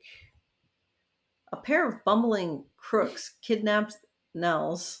Jake. A pair of bumbling crooks kidnaps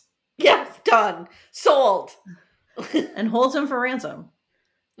Nels. Yes, done. Sold. And holds him for ransom.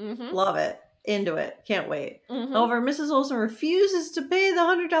 Mm-hmm. Love it. Into it. Can't wait. Mm-hmm. However, Mrs. Olsen refuses to pay the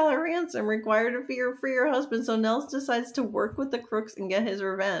 $100 ransom required to free her husband, so Nels decides to work with the crooks and get his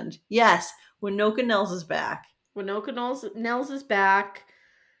revenge. Yes, Winoka Nels is back. Winoka Nels is back.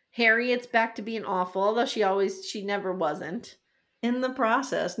 Harriet's back to being awful, although she never wasn't. In the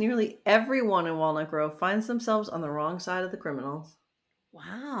process, nearly everyone in Walnut Grove finds themselves on the wrong side of the criminals.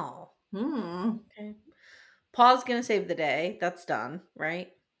 Wow. Okay. Paul's gonna save the day. That's done,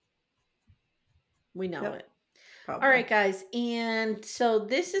 right? We know it. Probably. All right, guys. And so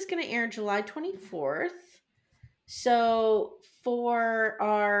this is going to air July 24th. So for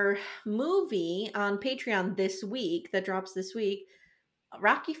our movie on Patreon this week, that drops this week,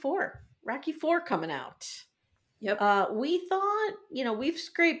 Rocky IV coming out. Yep. We thought, we've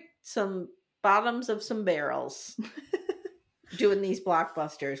scraped some bottoms of some barrels doing these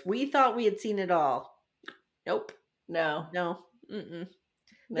blockbusters. We thought we had seen it all. Nope. No. No. Mm-mm.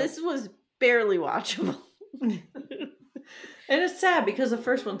 Nope. This was barely watchable. And it's sad because the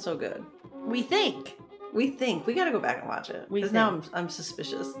first one's so good. We think. We gotta go back and watch it. Because now I'm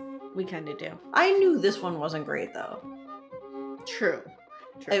suspicious. We kind of do. I knew this one wasn't great though. True.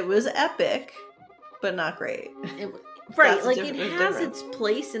 It was epic, but not great. Right, like it has its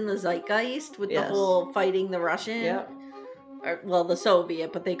place in the zeitgeist with the whole fighting the Russian. Yeah. Well, the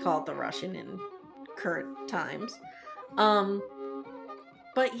Soviet, but they call it the Russian in current times.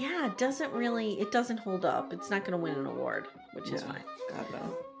 But yeah, it doesn't hold up. It's not going to win an award, which is fine. God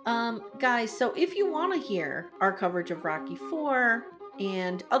no. Guys, so if you want to hear our coverage of Rocky IV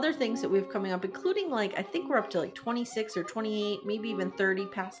and other things that we have coming up, including like, I think we're up to like 26 or 28, maybe even 30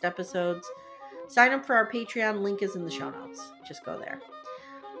 past episodes, sign up for our Patreon. Link is in the show notes. Just go there.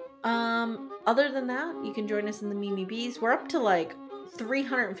 Other than that, you can join us in the Mimi Bees. We're up to like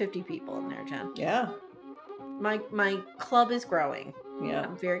 350 people in there, Jen. Yeah. My club is growing. Yeah.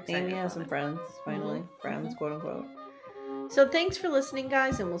 I'm very excited. Amy has some friends, finally. Mm-hmm. Friends, quote unquote. So thanks for listening,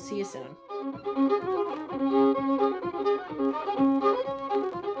 guys, and we'll see you soon.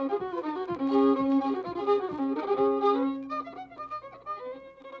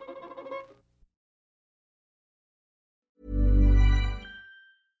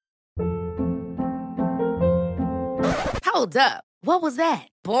 Hold up. What was that?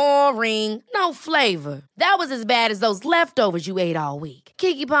 Boring. No flavor. That was as bad as those leftovers you ate all week.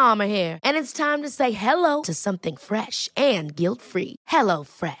 Keke Palmer here, and it's time to say hello to something fresh and guilt-free.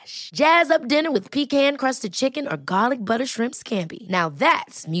 HelloFresh. Jazz up dinner with pecan-crusted chicken or garlic butter shrimp scampi. Now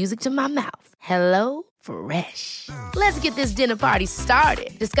that's music to my mouth. HelloFresh. Let's get this dinner party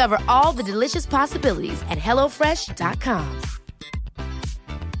started. Discover all the delicious possibilities at HelloFresh.com.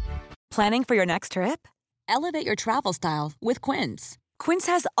 Planning for your next trip? Elevate your travel style with Quince. Quince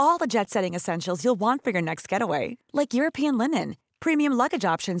has all the jet-setting essentials you'll want for your next getaway, like European linen, premium luggage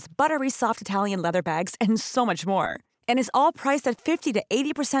options, buttery soft Italian leather bags, and so much more. And is all priced at 50 to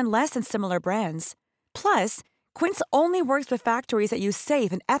 80% less than similar brands. Plus, Quince only works with factories that use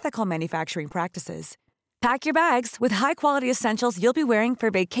safe and ethical manufacturing practices. Pack your bags with high-quality essentials you'll be wearing for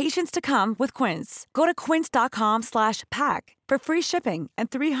vacations to come with Quince. Go to quince.com/pack for free shipping and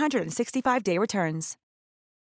 365-day returns.